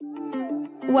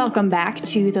Welcome back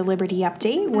to the Liberty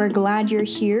Update. We're glad you're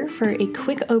here for a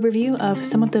quick overview of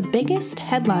some of the biggest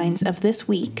headlines of this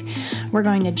week. We're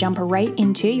going to jump right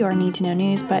into your need-to-know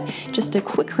news, but just a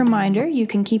quick reminder, you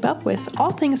can keep up with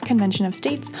all things Convention of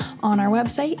States on our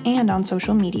website and on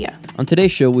social media. On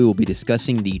today's show, we will be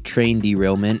discussing the train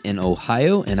derailment in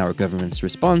Ohio and our government's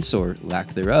response, or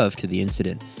lack thereof, to the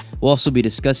incident. We'll also be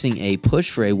discussing a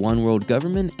push for a one-world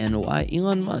government and why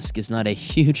Elon Musk is not a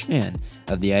huge fan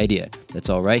of the idea. That's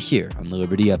all right here on the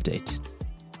Liberty Update.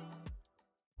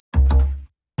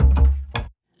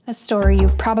 A story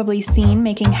you've probably seen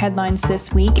making headlines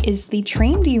this week is the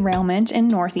train derailment in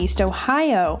Northeast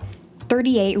Ohio.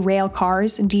 38 rail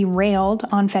cars derailed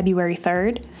on February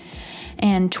 3rd,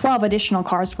 and 12 additional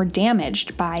cars were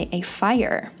damaged by a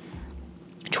fire.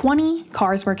 20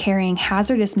 cars were carrying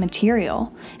hazardous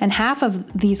material, and half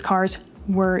of these cars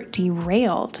were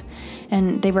derailed.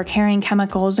 And they were carrying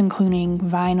chemicals including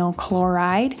vinyl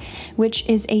chloride, which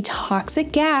is a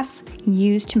toxic gas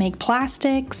used to make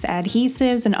plastics,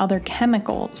 adhesives, and other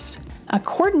chemicals. A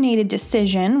coordinated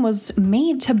decision was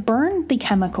made to burn the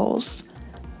chemicals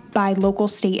by local,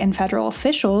 state, and federal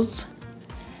officials.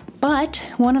 But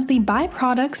one of the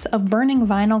byproducts of burning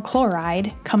vinyl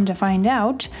chloride, come to find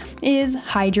out, is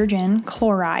hydrogen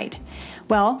chloride.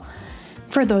 Well,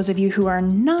 for those of you who are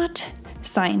not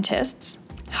scientists,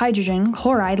 hydrogen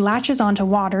chloride latches onto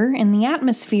water in the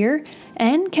atmosphere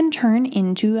and can turn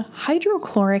into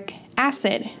hydrochloric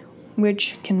acid,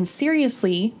 which can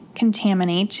seriously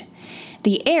contaminate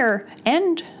the air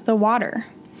and the water.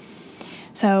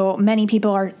 So many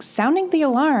people are sounding the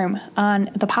alarm on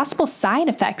the possible side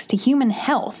effects to human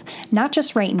health, not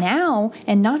just right now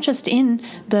and not just in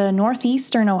the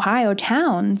northeastern Ohio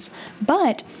towns,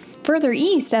 but further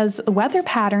east as weather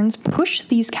patterns push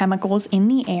these chemicals in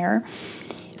the air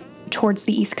towards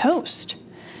the East Coast.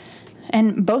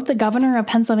 And both the governor of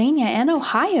Pennsylvania and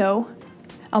Ohio,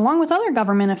 along with other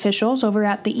government officials over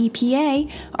at the EPA,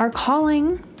 are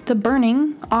calling the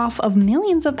burning off of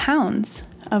millions of pounds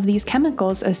of these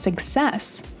chemicals a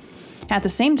success. At the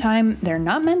same time, they're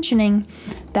not mentioning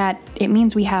that it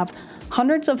means we have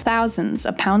hundreds of thousands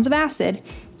of pounds of acid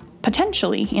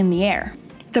potentially in the air.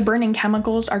 The burning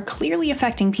chemicals are clearly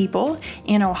affecting people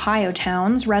in Ohio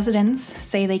towns. Residents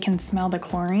say they can smell the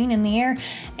chlorine in the air,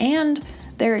 and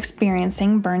they're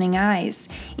experiencing burning eyes.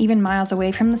 Even miles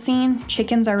away from the scene,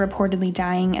 chickens are reportedly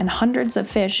dying, and hundreds of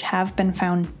fish have been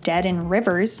found dead in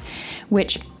rivers,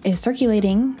 which is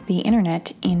circulating the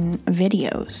internet in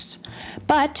videos.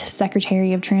 But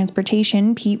Secretary of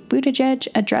Transportation Pete Buttigieg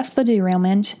addressed the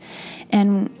derailment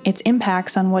and its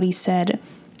impacts on what he said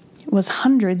was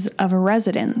hundreds of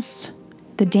residents.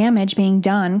 The damage being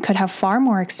done could have far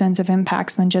more extensive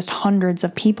impacts than just hundreds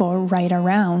of people right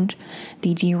around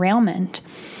the derailment.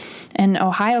 And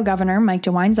Ohio Governor Mike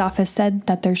DeWine's office said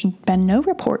that there's been no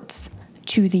reports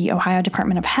to the Ohio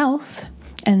Department of Health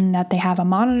and that they have a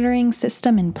monitoring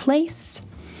system in place,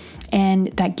 and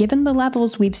that given the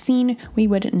levels we've seen, we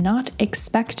would not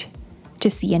expect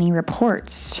to see any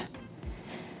reports.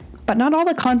 But not all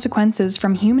the consequences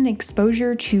from human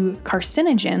exposure to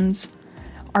carcinogens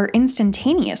are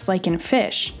instantaneous like in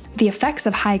fish. The effects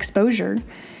of high exposure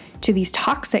to these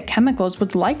toxic chemicals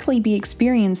would likely be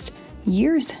experienced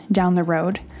years down the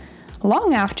road,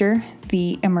 long after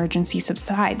the emergency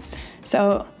subsides.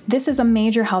 So this is a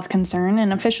major health concern,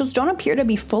 and officials don't appear to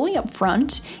be fully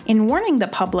upfront in warning the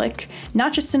public,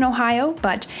 not just in Ohio,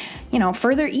 but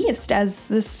further east as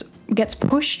this gets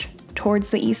pushed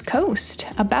towards the East Coast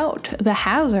about the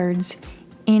hazards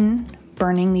in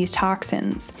burning these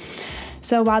toxins.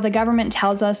 So while the government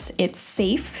tells us it's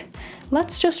safe,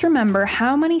 let's just remember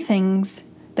how many things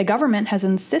the government has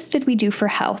insisted we do for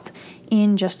health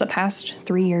in just the past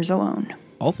 3 years alone.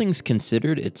 All things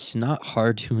considered, it's not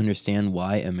hard to understand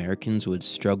why Americans would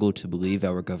struggle to believe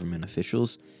our government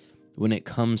officials when it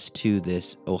comes to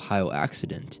this Ohio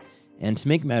accident. And to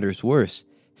make matters worse,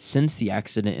 since the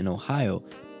accident in Ohio,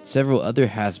 several other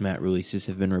hazmat releases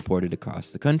have been reported across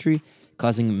the country,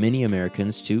 causing many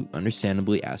Americans to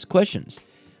understandably ask questions.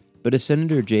 But as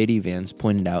Senator J.D. Vance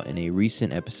pointed out in a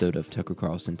recent episode of Tucker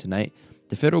Carlson Tonight,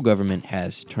 the federal government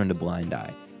has turned a blind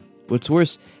eye. What's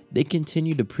worse, they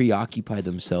continue to preoccupy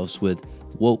themselves with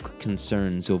woke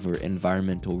concerns over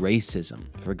environmental racism,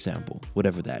 for example,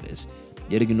 whatever that is,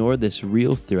 yet ignore this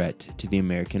real threat to the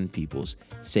American people's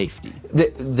safety.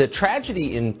 The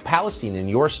tragedy in Palestine, in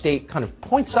your state, kind of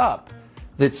points up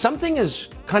that something is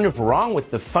kind of wrong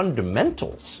with the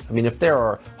fundamentals. I mean, if there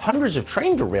are hundreds of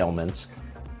train derailments,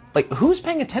 who's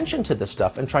paying attention to this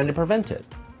stuff and trying to prevent it?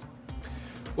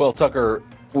 Well, Tucker,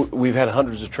 we've had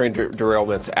hundreds of train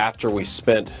derailments after we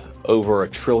spent over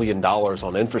 $1 trillion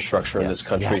on infrastructure in this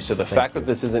country. So the fact that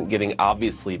this isn't getting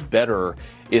obviously better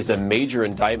is a major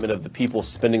indictment of the people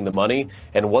spending the money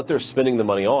and what they're spending the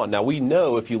money on. Now, we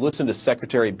know if you listen to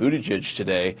Secretary Buttigieg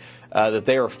today, that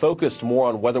they are focused more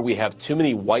on whether we have too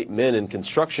many white men in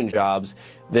construction jobs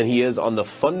than he is on the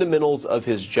fundamentals of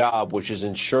his job, which is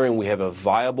ensuring we have a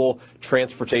viable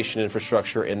transportation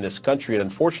infrastructure in this country. And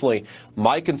unfortunately,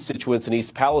 my constituents in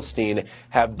East Palestine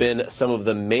have been some of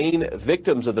the main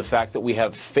victims of the fact that we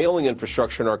have failing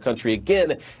infrastructure in our country,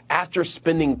 again, after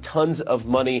spending tons of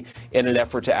money in an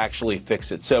effort to actually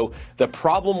fix it. So the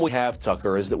problem we have,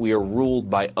 Tucker, is that we are ruled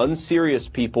by unserious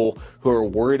people who are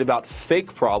worried about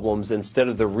fake problems instead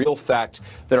of the real fact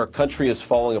that our country is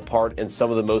falling apart in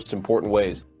some of the most important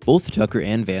ways. Both Tucker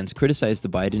and Vance criticized the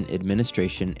Biden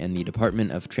administration and the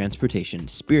Department of Transportation,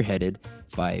 spearheaded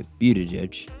by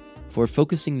Buttigieg, for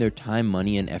focusing their time,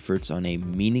 money, and efforts on a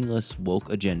meaningless woke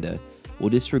agenda while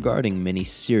disregarding many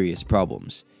serious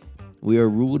problems. We are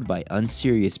ruled by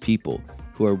unserious people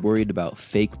who are worried about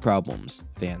fake problems,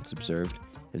 Vance observed,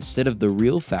 instead of the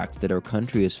real fact that our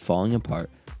country is falling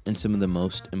apart in some of the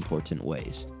most important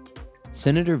ways.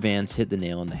 Senator Vance hit the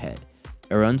nail on the head.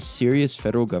 Our unserious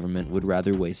federal government would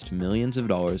rather waste millions of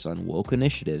dollars on woke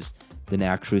initiatives than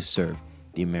actually serve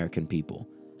the American people.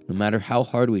 No matter how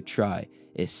hard we try,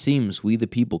 it seems we the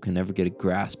people can never get a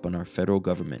grasp on our federal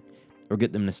government or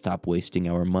get them to stop wasting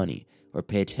our money or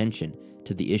pay attention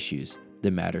to the issues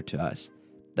that matter to us.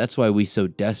 That's why we so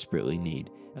desperately need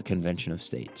a convention of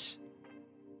states.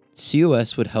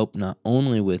 COS would help not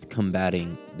only with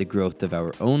combating the growth of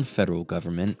our own federal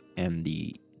government and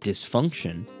the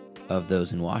dysfunction of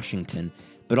those in Washington,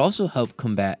 but also help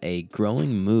combat a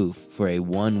growing move for a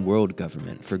one world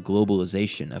government, for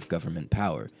globalization of government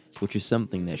power, which is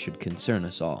something that should concern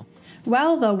us all.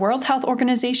 Well, the World Health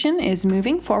Organization is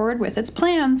moving forward with its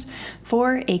plans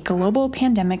for a global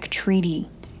pandemic treaty.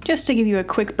 Just to give you a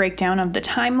quick breakdown of the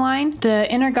timeline, the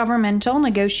Intergovernmental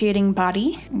Negotiating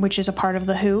Body, which is a part of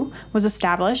the WHO, was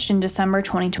established in December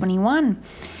 2021.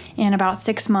 And about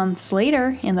 6 months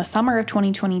later, in the summer of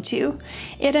 2022,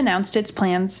 it announced its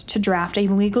plans to draft a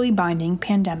legally binding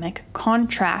pandemic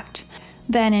contract.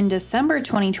 Then in December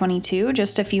 2022,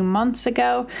 just a few months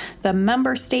ago, the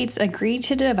member states agreed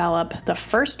to develop the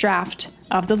first draft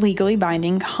of the legally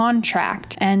binding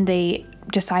contract, and they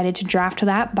decided to draft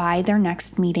that by their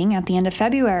next meeting at the end of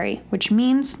February, which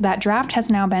means that draft has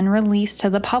now been released to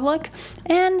the public,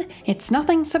 and it's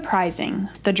nothing surprising.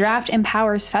 The draft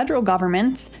empowers federal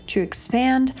governments to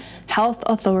expand health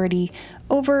authority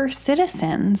over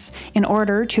citizens in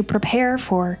order to prepare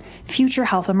for future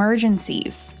health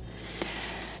emergencies.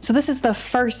 So this is the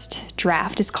first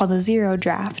draft. It's called the Zero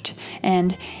Draft,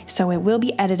 and so it will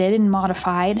be edited and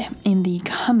modified in the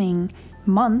coming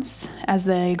months as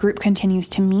the group continues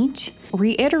to meet.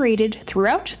 Reiterated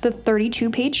throughout the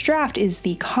 32-page draft is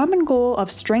the common goal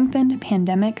of strengthened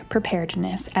pandemic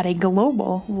preparedness at a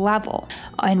global level.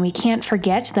 And we can't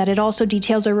forget that it also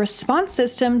details a response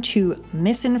system to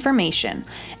misinformation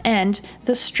and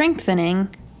the strengthening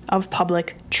of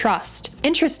public trust.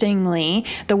 Interestingly,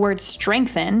 the word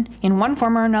strengthen in one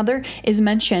form or another is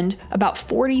mentioned about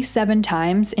 47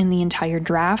 times in the entire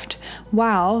draft,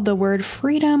 while the word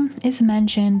freedom is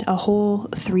mentioned a whole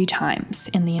 3 times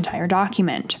in the entire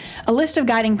document. A list of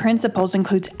guiding principles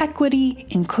includes equity,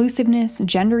 inclusiveness,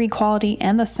 gender equality,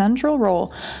 and the central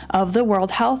role of the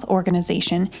World Health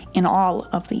Organization in all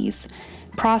of these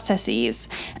processes.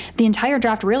 The entire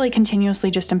draft really continuously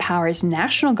just empowers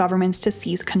national governments to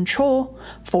seize control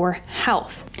for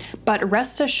health. But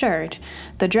rest assured,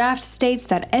 the draft states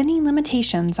that any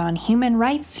limitations on human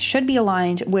rights should be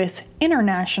aligned with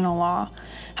international law.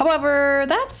 However,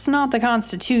 that's not the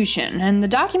Constitution, and the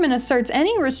document asserts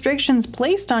any restrictions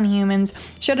placed on humans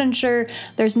should ensure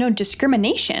there's no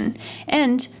discrimination,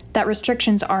 and that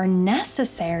restrictions are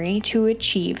necessary to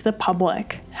achieve the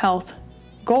public health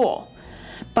goal.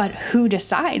 But who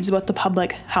decides what the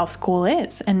public health goal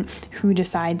is, and who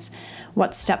decides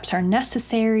what steps are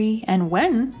necessary and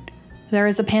when there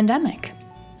is a pandemic?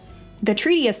 The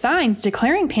treaty assigns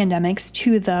declaring pandemics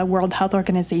to the World Health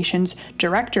Organization's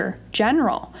Director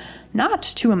General, not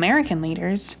to American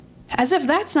leaders. As if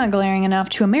that's not glaring enough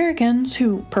to Americans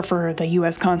who prefer the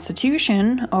U.S.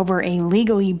 Constitution over a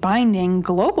legally binding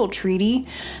global treaty,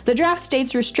 the draft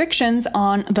states restrictions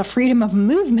on the freedom of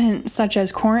movement, such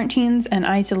as quarantines and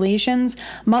isolations,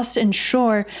 must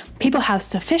ensure people have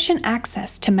sufficient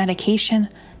access to medication,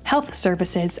 health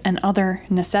services, and other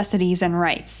necessities and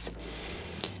rights.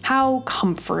 How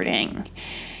comforting.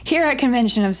 Here at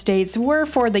Convention of States, we're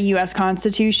for the U.S.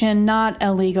 Constitution, not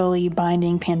a legally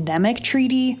binding pandemic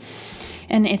treaty.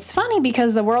 And it's funny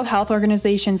because the World Health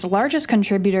Organization's largest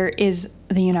contributor is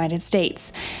the United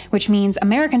States, which means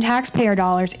American taxpayer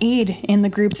dollars aid in the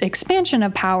group's expansion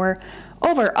of power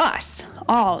over us,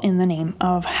 all in the name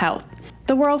of health.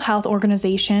 The World Health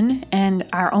Organization and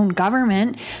our own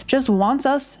government just wants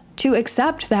us to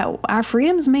accept that our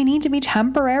freedoms may need to be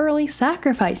temporarily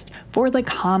sacrificed for the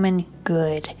common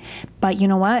good. But you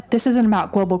know what? This isn't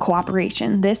about global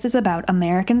cooperation. This is about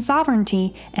American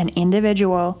sovereignty and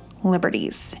individual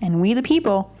liberties. And we, the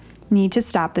people, need to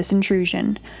stop this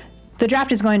intrusion. The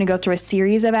draft is going to go through a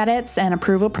series of edits and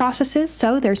approval processes,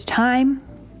 so there's time.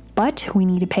 But we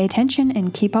need to pay attention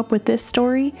and keep up with this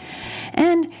story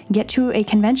and get to a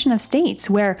convention of states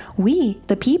where we,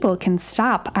 the people, can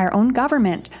stop our own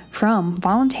government from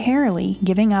voluntarily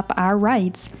giving up our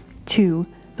rights to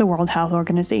the World Health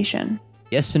Organization.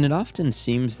 Yes, and it often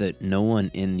seems that no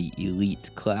one in the elite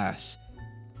class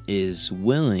is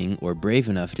willing or brave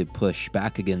enough to push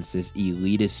back against this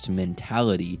elitist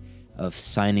mentality of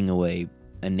signing away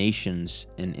a nation's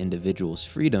and individuals'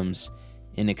 freedoms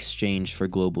in exchange for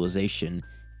globalization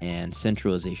and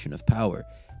centralization of power.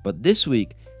 But this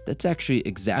week, that's actually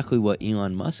exactly what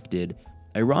Elon Musk did,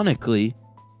 ironically,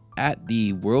 at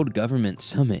the World Government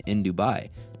Summit in Dubai.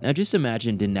 Now just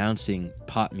imagine denouncing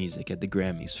pop music at the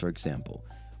Grammys, for example,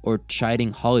 or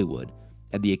chiding Hollywood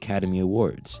at the Academy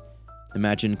Awards.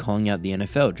 Imagine calling out the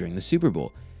NFL during the Super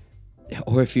Bowl.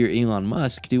 Or if you're Elon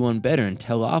Musk, do one better and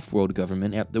tell off world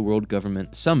government at the World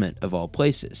Government Summit of all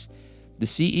places. The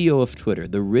CEO of Twitter,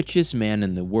 the richest man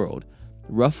in the world,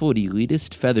 ruffled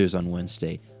elitist feathers on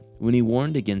Wednesday when he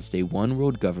warned against a one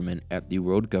world government at the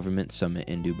World Government Summit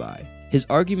in Dubai. His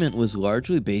argument was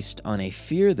largely based on a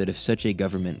fear that if such a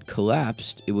government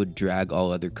collapsed, it would drag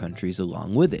all other countries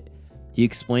along with it. He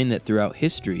explained that throughout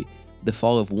history, the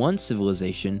fall of one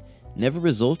civilization never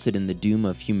resulted in the doom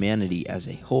of humanity as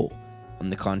a whole. On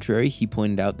the contrary, he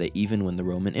pointed out that even when the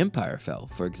Roman Empire fell,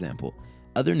 for example,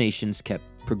 other nations kept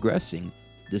progressing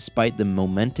despite the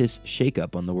momentous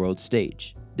shakeup on the world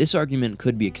stage. This argument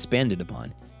could be expanded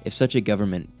upon. If such a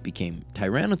government became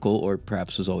tyrannical, or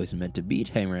perhaps was always meant to be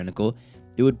tyrannical,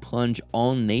 it would plunge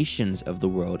all nations of the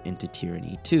world into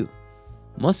tyranny too.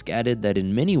 Musk added that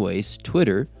in many ways,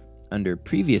 Twitter, under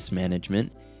previous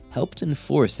management, helped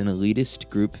enforce an elitist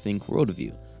groupthink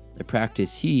worldview, a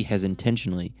practice he has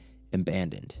intentionally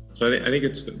abandoned. So I think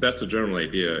that's the general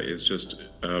idea, is just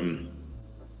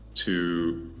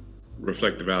to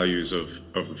reflect the values of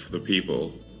the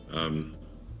people,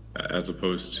 as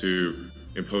opposed to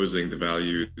imposing the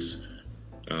values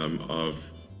of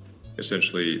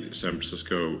essentially San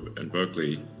Francisco and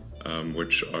Berkeley,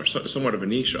 which are somewhat of a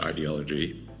niche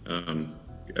ideology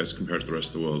as compared to the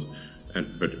rest of the world.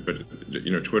 But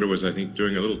you know, Twitter was, I think,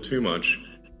 doing a little too much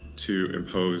to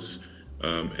impose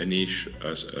a niche,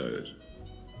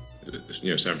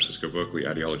 San Francisco Berkeley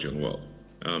ideology on the world.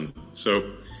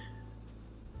 So,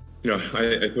 you know,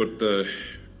 I thought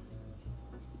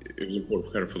it was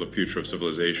important kind of for the future of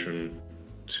civilization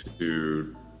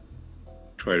to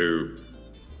try to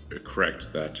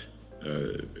correct that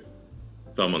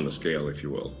thumb on the scale, if you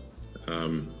will,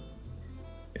 and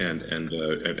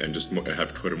just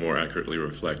have Twitter more accurately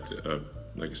reflect,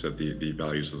 like I said, the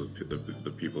values of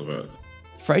the people of Earth.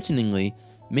 Frighteningly,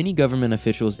 many government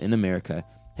officials in America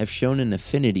have shown an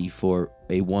affinity for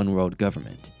a one-world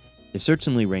government. It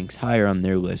certainly ranks higher on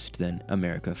their list than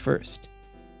America First.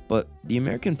 But the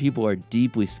American people are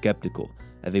deeply skeptical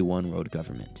of a one-world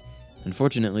government.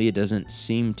 Unfortunately, it doesn't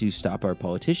seem to stop our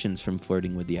politicians from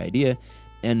flirting with the idea,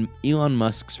 and Elon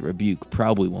Musk's rebuke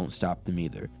probably won't stop them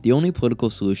either. The only political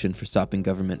solution for stopping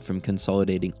government from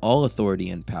consolidating all authority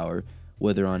and power,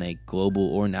 whether on a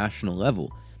global or national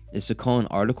level, is to call an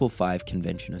Article 5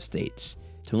 Convention of States.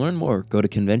 To learn more, go to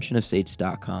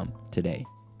conventionofstates.com today.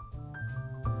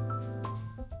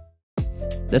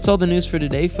 That's all the news for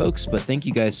today, folks, but thank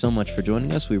you guys so much for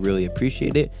joining us. We really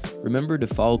appreciate it. Remember to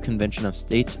follow Convention of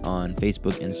States on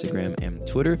Facebook, Instagram, and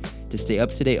Twitter to stay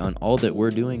up to date on all that we're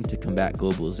doing to combat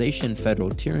globalization,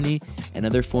 federal tyranny, and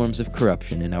other forms of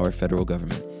corruption in our federal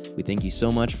government. We thank you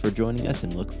so much for joining us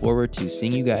and look forward to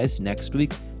seeing you guys next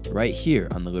week right here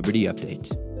on the Liberty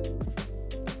Update.